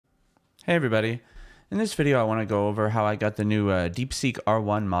Hey everybody. In this video I want to go over how I got the new DeepSeek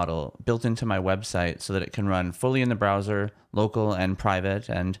R1 model built into my website so that it can run fully in the browser, local and private,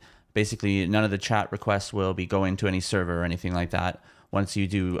 and basically none of the chat requests will be going to any server or anything like that once you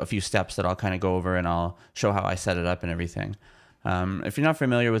do a few steps that I'll kind of go over and I'll show how I set it up and everything. If you're not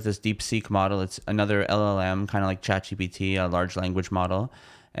familiar with this DeepSeek model, it's another LLM, kind of like ChatGPT, a large language model,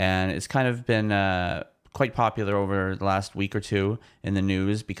 and it's kind of been quite popular over the last week or two in the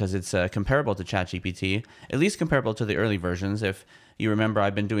news because it's comparable to ChatGPT, at least comparable to the early versions. If you remember,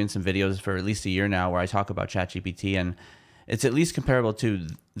 I've been doing some videos for at least a year now where I talk about ChatGPT, and it's at least comparable to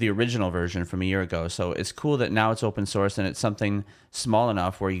the original version from a year ago. So it's cool that now it's open source and it's something small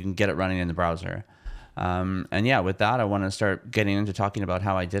enough where you can get it running in the browser. And yeah, with that, I want to start getting into talking about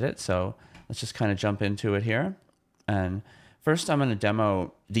how I did it. So let's just kind of jump into it here. And first, I'm going to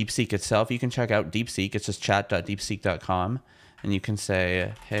demo DeepSeek itself. You can check out DeepSeek. It's just chat.deepseek.com. And you can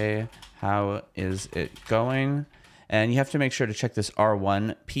say, hey, how is it going? And you have to make sure to check this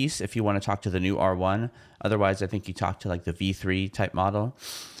R1 piece if you want to talk to the new R1. Otherwise, I think you talk to like the V3 type model.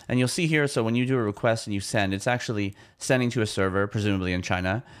 And you'll see here, so when you do a request and you send, it's actually sending to a server, presumably in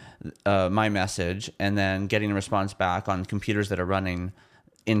China, my message, and then getting a response back on computers that are running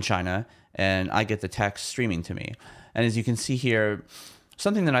in China. And I get the text streaming to me. And as you can see here,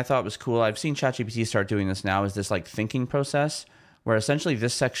 something that I thought was cool, I've seen ChatGPT start doing this now, is this like thinking process, where essentially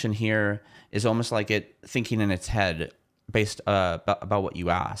this section here is almost like it thinking in its head based about what you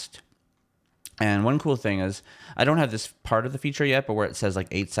asked. And one cool thing is, I don't have this part of the feature yet, but where it says like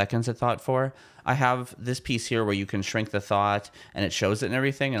 8 seconds it thought for, I have this piece here where you can shrink the thought and it shows it and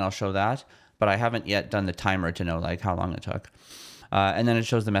everything, and I'll show that, but I haven't yet done the timer to know like how long it took. And then it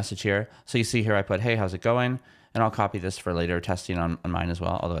shows the message here. So you see here I put, hey, how's it going? And I'll copy this for later testing on mine as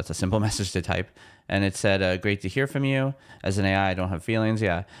well, although it's a simple message to type. And it said, great to hear from you. As an AI, I don't have feelings.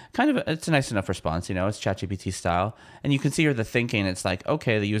 Yeah, kind of, it's a nice enough response, you know, it's ChatGPT style. And you can see here the thinking, it's like,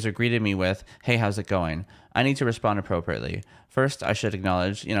 okay, the user greeted me with, hey, how's it going? I need to respond appropriately. First, I should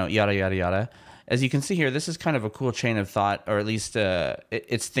acknowledge, you know, yada, yada, yada. As you can see here, this is kind of a cool chain of thought, or at least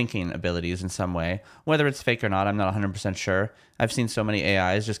its thinking abilities in some way. Whether it's fake or not, I'm not 100% sure. I've seen so many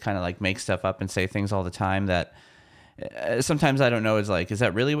AIs just kind of like make stuff up and say things all the time that sometimes I don't know, is like, is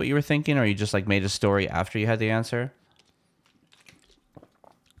that really what you were thinking, or you just like made a story after you had the answer?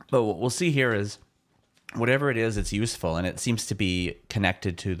 But what we'll see here is whatever it is, it's useful, and it seems to be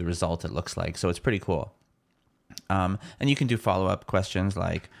connected to the result, it looks like. So it's pretty cool. And you can do follow-up questions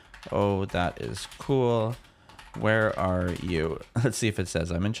like, oh, that is cool. Where are you? Let's see if it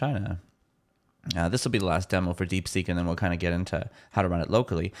says I'm in China. This will be the last demo for DeepSeek, and then we'll kind of get into how to run it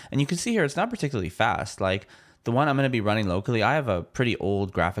locally. And you can see here, it's not particularly fast. Like the one I'm going to be running locally, I have a pretty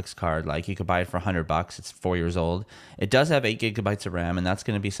old graphics card. Like you could buy it for $100. It's 4 years old. It does have 8 gigabytes of RAM, and that's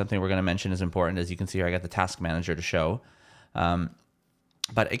going to be something we're going to mention is important. As you can see here, I got the task manager to show.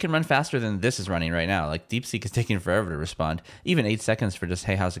 But it can run faster than this is running right now. Like DeepSeek is taking forever to respond. Even 8 seconds for just,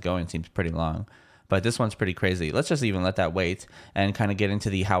 hey, how's it going seems pretty long. But this one's pretty crazy. Let's just even let that wait and kind of get into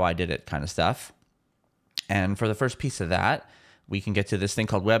the how I did it kind of stuff. And for the first piece of that, we can get to this thing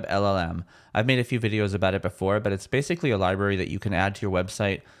called Web LLM. I've made a few videos about it before, but it's basically a library that you can add to your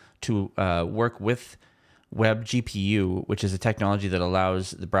website to work with Web GPU, which is a technology that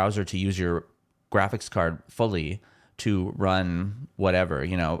allows the browser to use your graphics card fully to run whatever,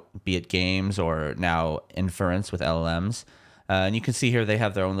 you know, be it games or now inference with LLMs. And you can see here they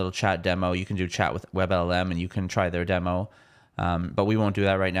have their own little chat demo. You can do chat with WebLM and you can try their demo, but we won't do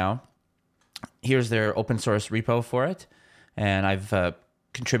that right now. Here's their open source repo for it. And I've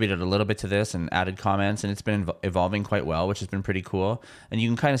contributed a little bit to this and added comments, and it's been evolving quite well, which has been pretty cool. And you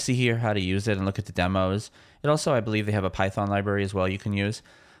can kind of see here how to use it and look at the demos. It also, I believe they have a Python library as well you can use.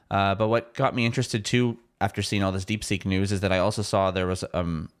 But what got me interested too, after seeing all this DeepSeek news, is that I also saw there was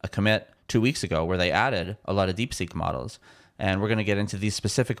a commit 2 weeks ago where they added a lot of DeepSeek models. And we're going to get into these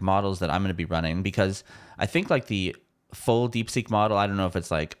specific models that I'm going to be running, because I think like the full DeepSeek model, I don't know if it's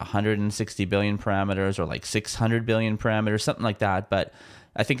like 160 billion parameters or like 600 billion parameters, something like that. But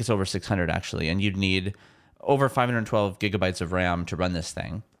I think it's over 600 actually. And you'd need over 512 gigabytes of RAM to run this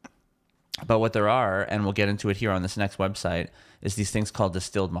thing. But what there are, and we'll get into it here on this next website, is these things called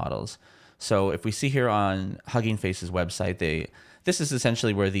distilled models. So if we see here on Hugging Face's website, this is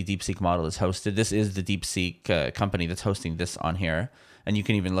essentially where the DeepSeek model is hosted. This is the DeepSeek company that's hosting this on here. And you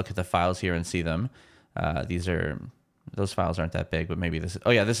can even look at the files here and see them. Those files aren't that big, but maybe this is,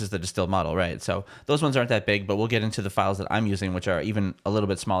 oh yeah, this is the distilled model, right? So those ones aren't that big, but we'll get into the files that I'm using, which are even a little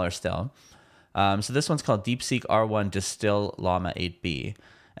bit smaller still. So this one's called DeepSeek R1 Distill Llama 8B.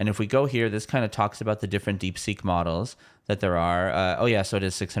 And if we go here, this kind of talks about the different DeepSeek models that there are. Oh yeah, so it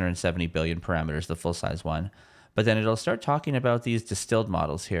is 670 billion parameters, the full size one. But then it'll start talking about these distilled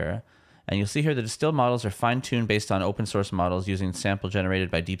models here. And you'll see here the distilled models are fine-tuned based on open source models using sample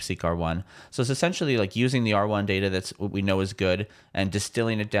generated by DeepSeek R1. So it's essentially like using the R1 data that's what we know is good and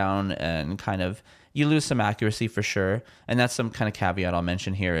distilling it down, and kind of you lose some accuracy for sure. And that's some kind of caveat I'll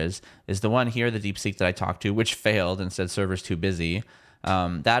mention here is the one here, the DeepSeek that I talked to, which failed and said server's too busy.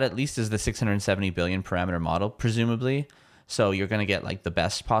 That at least is the 670 billion parameter model, presumably. So you're going to get like the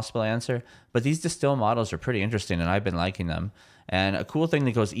best possible answer. But these distill models are pretty interesting, and I've been liking them. And a cool thing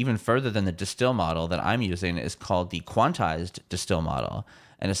that goes even further than the distill model that I'm using is called the quantized distill model.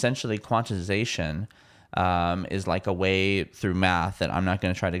 And essentially quantization is like a way through math that I'm not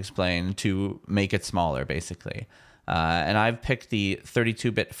going to try to explain to make it smaller, basically. And I've picked the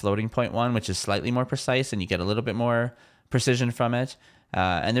 32-bit floating point one, which is slightly more precise, and you get a little bit more precision from it.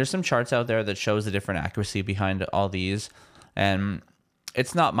 And there's some charts out there that shows the different accuracy behind all these. And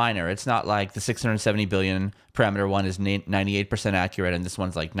it's not minor. It's not like the 670 billion parameter one is 98% accurate and this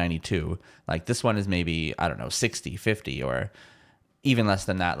one's like 92. Like this one is maybe, I don't know, 60, 50, or even less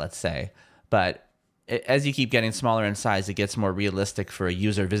than that, let's say. But as you keep getting smaller in size, it gets more realistic for a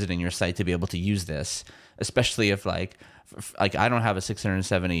user visiting your site to be able to use this, especially if like I don't have a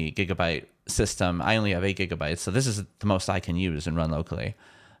 670 gigabyte system. I only have 8 gigabytes. So this is the most I can use and run locally.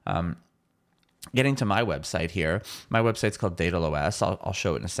 Getting to my website here, my website's called DatalOS. I'll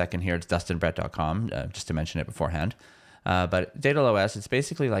show it in a second here. It's dustinbrett.com, just to mention it beforehand. But DatalOS, it's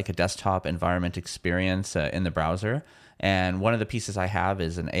basically like a desktop environment experience in the browser. And one of the pieces I have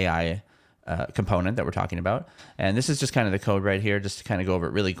is an AI component that we're talking about. And this is just kind of the code right here, just to kind of go over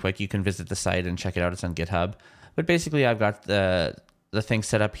it really quick. You can visit the site and check it out. It's on GitHub. But basically, I've got the thing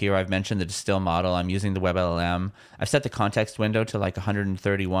set up here. I've mentioned the distill model. I'm using the web LLM. I've set the context window to like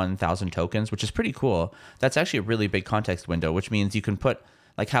 131,000 tokens, which is pretty cool. That's actually a really big context window, which means you can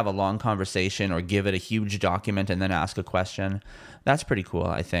have a long conversation or give it a huge document and then ask a question. That's pretty cool,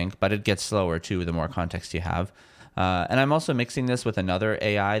 I think, but it gets slower too the more context you have. And I'm also mixing this with another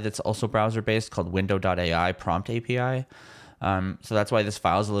AI that's also browser-based called window.ai prompt API. So that's why this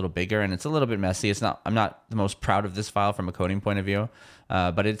file is a little bigger and it's a little bit messy. I'm not the most proud of this file from a coding point of view,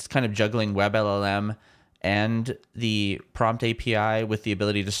 but it's kind of juggling web LLM and the prompt API with the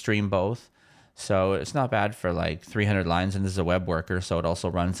ability to stream both. So it's not bad for like 300 lines, and this is a web worker, so it also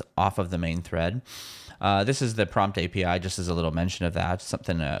runs off of the main thread. This is the prompt API, just as a little mention of that,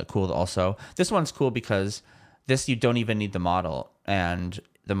 something cool also. This one's cool because this, you don't even need the model, and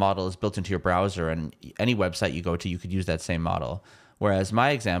the model is built into your browser, and any website you go to, you could use that same model. Whereas my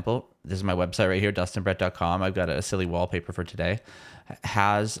example, this is my website right here, dustinbrett.com. I've got a silly wallpaper for today.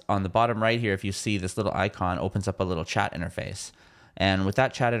 Has on the bottom right here, if you see this little icon, opens up a little chat interface. And with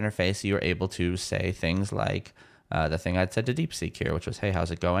that chat interface, you're able to say things like the thing I'd said to DeepSeek here, which was, hey,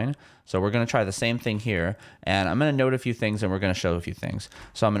 how's it going? So we're going to try the same thing here. And I'm going to note a few things, and we're going to show a few things.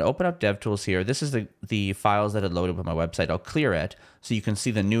 So I'm going to open up DevTools here. This is the files that had loaded with my website. I'll clear it so you can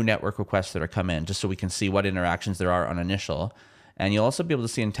see the new network requests that are come in, just so we can see what interactions there are on initial. And you'll also be able to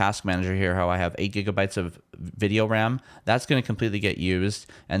see in Task Manager here how I have 8 gigabytes of video RAM. That's going to completely get used.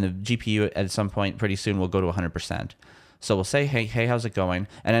 And the GPU at some point pretty soon will go to 100%. So we'll say, hey, how's it going?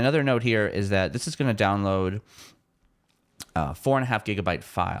 And another note here is that this is going to download 4.5 gigabyte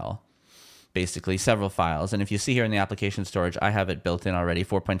file, basically several files. And if you see here in the application storage, I have it built in already,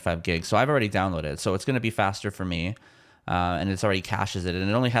 4.5 gigs. So I've already downloaded it. So it's going to be faster for me. And it's already caches it. And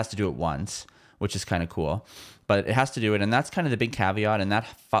it only has to do it once, which is kind of cool. But it has to do it. And that's kind of the big caveat. And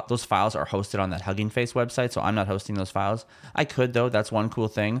those files are hosted on that Hugging Face website. So I'm not hosting those files. I could, though. That's one cool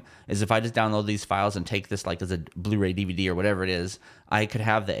thing, is if I just download these files and take this like as a Blu-ray DVD or whatever it is, I could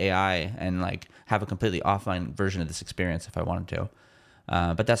have the AI and like have a completely offline version of this experience if I wanted to.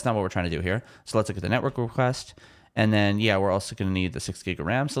 But that's not what we're trying to do here. So let's look at the network request. And then, yeah, we're also going to need the 6 gig of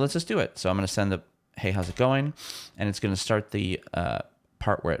RAM. So let's just do it. So I'm going to send the, hey, how's it going? And it's going to start the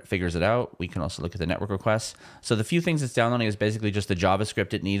part where it figures it out. We can also look at the network requests. So the few things it's downloading is basically just the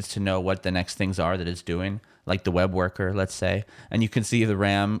JavaScript it needs to know what the next things are that it's doing, like the web worker, let's say. And you can see the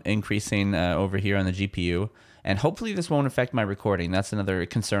RAM increasing over here on the GPU. And hopefully this won't affect my recording. That's another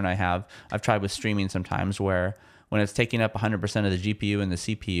concern I have. I've tried with streaming sometimes where when it's taking up 100% of the GPU and the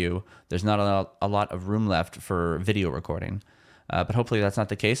CPU, there's not a lot of room left for video recording. But hopefully that's not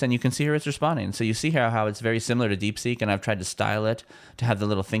the case. And you can see here it's responding. So you see here how it's very similar to DeepSeek, and I've tried to style it to have the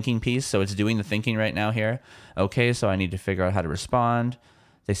little thinking piece. So it's doing the thinking right now here. Okay, so I need to figure out how to respond.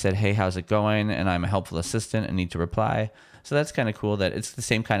 They said, hey, how's it going? And I'm a helpful assistant and need to reply. So that's kind of cool that it's the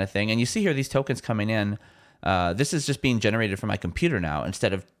same kind of thing. And you see here these tokens coming in. This is just being generated from my computer now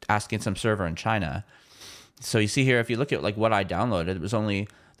instead of asking some server in China. So you see here, if you look at like what I downloaded, it was only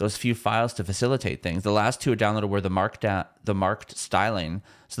those few files to facilitate things. The last two I downloaded were the marked styling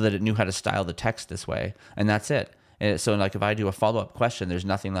so that it knew how to style the text this way. And that's it. So like if I do a follow-up question, there's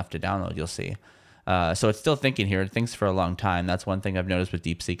nothing left to download, you'll see. So it's still thinking here. It thinks for a long time. That's one thing I've noticed with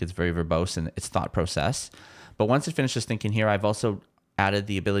DeepSeek. It's very verbose in its thought process. But once it finishes thinking here, I've also added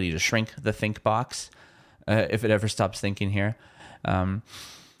the ability to shrink the think box if it ever stops thinking here.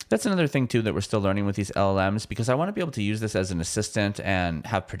 That's another thing too that we're still learning with these LLMs, because I want to be able to use this as an assistant and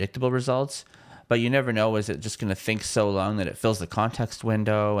have predictable results. But you never know, is it just going to think so long that it fills the context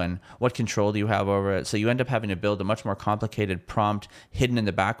window, and what control do you have over it? So you end up having to build a much more complicated prompt hidden in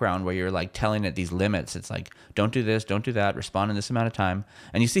the background where you're like telling it these limits. It's like, don't do this, don't do that, respond in this amount of time.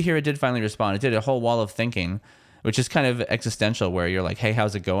 And you see here it did finally respond. It did a whole wall of thinking, which is kind of existential, where you're like, hey,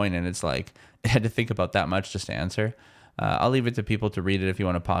 how's it going? And it's like, it had to think about that much just to answer. I'll leave it to people to read it if you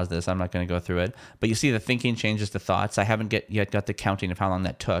want to pause this. I'm not going to go through it. But you see the thinking changes to thoughts. I haven't yet got the counting of how long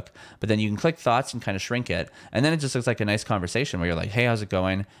that took. But then you can click thoughts and kind of shrink it. And then it just looks like a nice conversation where you're like, hey, how's it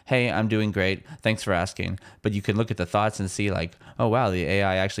going? Hey, I'm doing great. Thanks for asking. But you can look at the thoughts and see like, oh, wow, the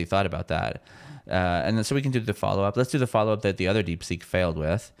AI actually thought about that. And then so we can do the follow-up. Let's do the follow-up that the other DeepSeek failed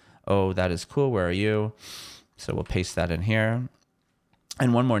with. Oh, that is cool. Where are you? So we'll paste that in here.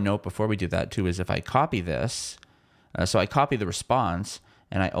 And one more note before we do that too is if I copy this, so I copy the response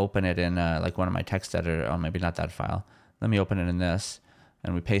and I open it in like one of my text editor. Oh, maybe not that file. Let me open it in this,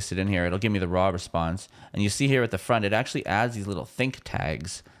 and we paste it in here. It'll give me the raw response. And you see here at the front, it actually adds these little think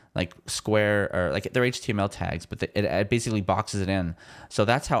tags, like square, or like they're HTML tags, but it basically boxes it in. So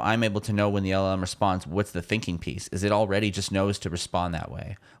that's how I'm able to know when the LLM responds, what's the thinking piece, is it already just knows to respond that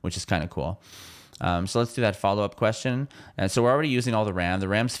way, which is kind of cool. So let's do that follow-up question. And so we're already using all the RAM. The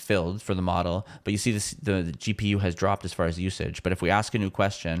RAM's filled for the model, but you see this, the GPU has dropped as far as usage. But if we ask a new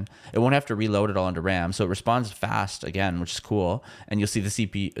question, it won't have to reload it all into RAM. So it responds fast again, which is cool. And you'll see the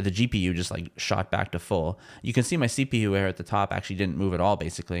GPU just like shot back to full. You can see my CPU here at the top actually didn't move at all,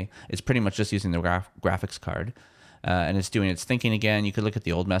 basically. It's pretty much just using the graphics card. And it's doing its thinking again. You could look at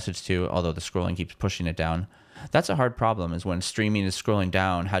the old message too, although the scrolling keeps pushing it down. That's a hard problem, is when streaming is scrolling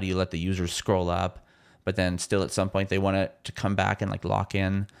down, how do you let the users scroll up, but then still at some point they want it to come back and like lock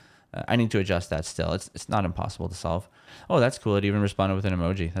in? I need to adjust that still. It's not impossible to solve. Oh, that's cool. It even responded with an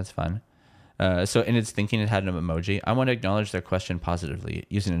emoji. That's fun. So in its thinking, it had an emoji. I want to acknowledge their question positively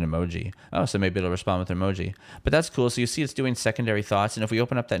using an emoji. Oh, so maybe it'll respond with an emoji. But that's cool. So you see it's doing secondary thoughts. And if we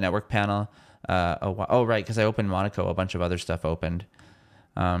open up that network panel, oh, right, because I opened Monaco, a bunch of other stuff opened.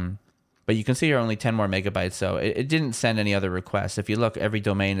 But you can see here only 10 more megabytes, so it didn't send any other requests. If you look, every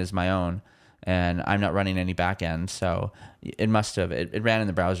domain is my own, and I'm not running any backend, so it must have. It ran in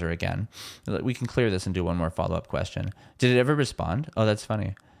the browser again. We can clear this and do one more follow-up question. Did it ever respond? Oh, that's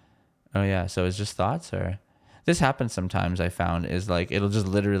funny. Oh, yeah, so it's just thoughts? Or this happens sometimes, I found, is like it'll just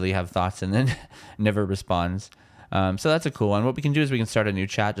literally have thoughts and then never responds. So that's a cool one. What we can do is we can start a new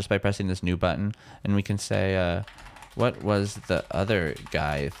chat just by pressing this new button, and we can say, what was the other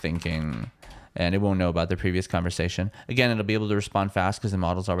guy thinking? And it won't know about the previous conversation. Again, it'll be able to respond fast because the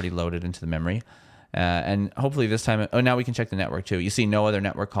model's already loaded into the memory. And hopefully this time, oh, now we can check the network too. You see no other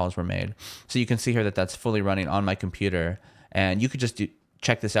network calls were made. So you can see here that that's fully running on my computer. And you could just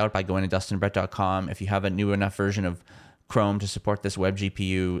check this out by going to dustinbrett.com. If you have a new enough version of Chrome to support this web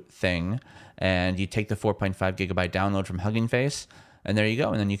GPU thing, and you take the 4.5 gigabyte download from Hugging Face, and there you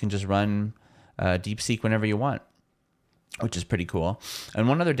go. And then you can just run DeepSeek whenever you want, which is pretty cool. And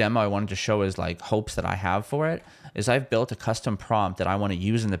one other demo I wanted to show is like hopes that I have for it is I've built a custom prompt that I want to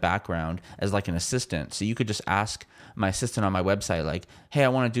use in the background as like an assistant. So you could just ask my assistant on my website, like, hey, I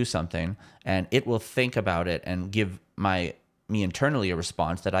want to do something, and it will think about it and give me internally a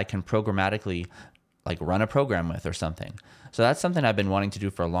response that I can programmatically like run a program with or something. So that's something I've been wanting to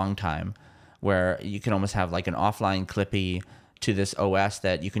do for a long time, where you can almost have like an offline Clippy to this OS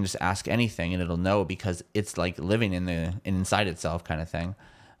that you can just ask anything and it'll know because it's like living inside itself kind of thing.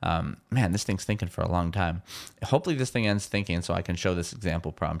 Man, this thing's thinking for a long time. Hopefully this thing ends thinking so I can show this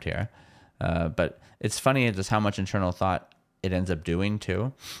example prompt here. But it's funny just how much internal thought it ends up doing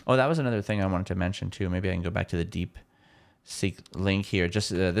too. Oh, that was another thing I wanted to mention too. Maybe I can go back to the DeepSeek link here. Just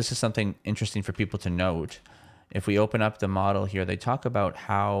this is something interesting for people to note. If we open up the model here, they talk about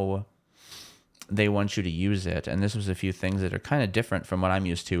how they want you to use it. And this was a few things that are kind of different from what I'm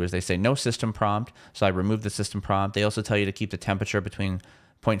used to, is they say no system prompt. So I removed the system prompt. They also tell you to keep the temperature between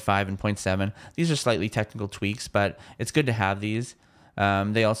 0.5 and 0.7. These are slightly technical tweaks, but it's good to have these.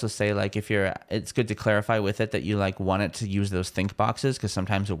 They also say like it's good to clarify with it that you like want it to use those think boxes, because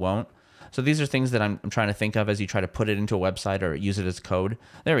sometimes it won't. So these are things that I'm trying to think of as you try to put it into a website or use it as code.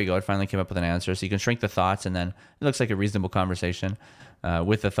 There we go. It finally came up with an answer. So you can shrink the thoughts, and then it looks like a reasonable conversation.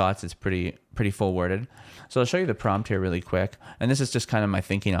 With the thoughts, it's pretty full worded. So I'll show you the prompt here really quick. And this is just kind of my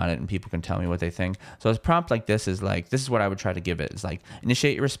thinking on it, and people can tell me what they think. So a prompt like this is like, this is what I would try to give it. It's like,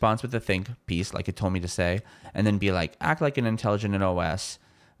 initiate your response with the think piece, like it told me to say, and then be like, act like an intelligent OS.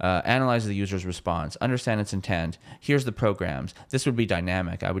 Analyze the user's response, understand its intent. Here's the programs. This would be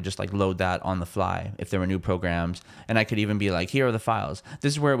dynamic. I would just like load that on the fly if there were new programs. And I could even be like, here are the files.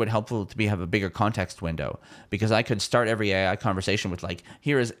 This is where it would helpful to have a bigger context window, because I could start every AI conversation with like,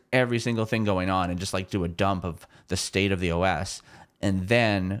 here is every single thing going on, and just like do a dump of the state of the OS. And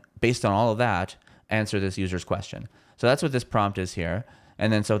then based on all of that, answer this user's question. So that's what this prompt is here.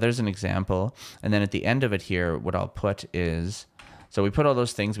 And then so there's an example. And then at the end of it here, what I'll put is, so we put all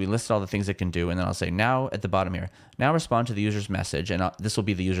those things, we listed all the things it can do, and then I'll say now at the bottom here, now respond to the user's message, and this will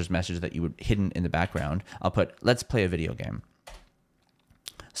be the user's message that you would hidden in the background. I'll put, let's play a video game.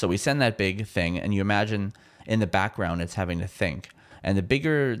 So we send that big thing, and you imagine in the background it's having to think. And the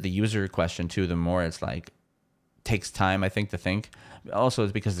bigger the user question too, the more it's like, takes time, I think, to think. Also,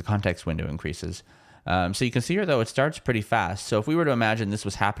 it's because the context window increases. So you can see here, though, it starts pretty fast. So if we were to imagine this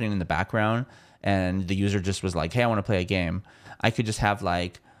was happening in the background, and the user just was like, hey, I want to play a game, I could just have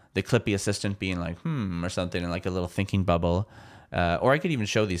like the Clippy assistant being like, or something, and like a little thinking bubble. Or I could even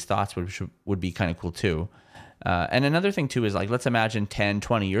show these thoughts, which would be kind of cool too. And another thing too is like, let's imagine 10,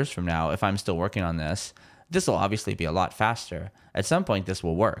 20 years from now, if I'm still working on this, this will obviously be a lot faster. At some point, this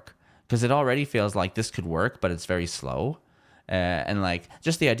will work, because it already feels like this could work, but it's very slow. And like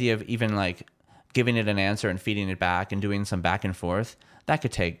just the idea of even like giving it an answer and feeding it back and doing some back and forth, that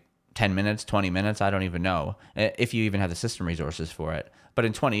could take 10 minutes, 20 minutes, I don't even know, if you even have the system resources for it. But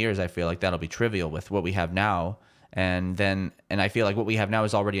in 20 years, I feel like that'll be trivial with what we have now. And I feel like what we have now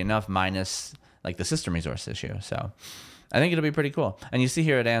is already enough minus like the system resource issue. So I think it'll be pretty cool. And you see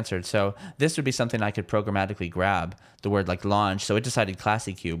here it answered. So this would be something I could programmatically grab the word like launch. So it decided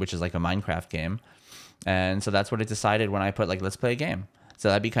Classy Cube, which is like a Minecraft game. And so that's what it decided when I put like, let's play a game. So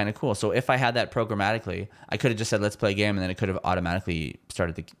that'd be kind of cool. So if I had that programmatically, I could have just said, let's play a game, and then it could have automatically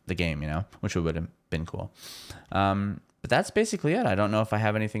started the game, you know, which would have been cool. But that's basically it. I don't know if I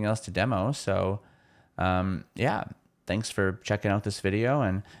have anything else to demo. So yeah, thanks for checking out this video.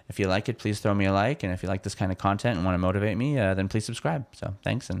 And if you like it, please throw me a like. And if you like this kind of content and want to motivate me, then please subscribe. So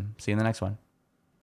thanks, and see you in the next one.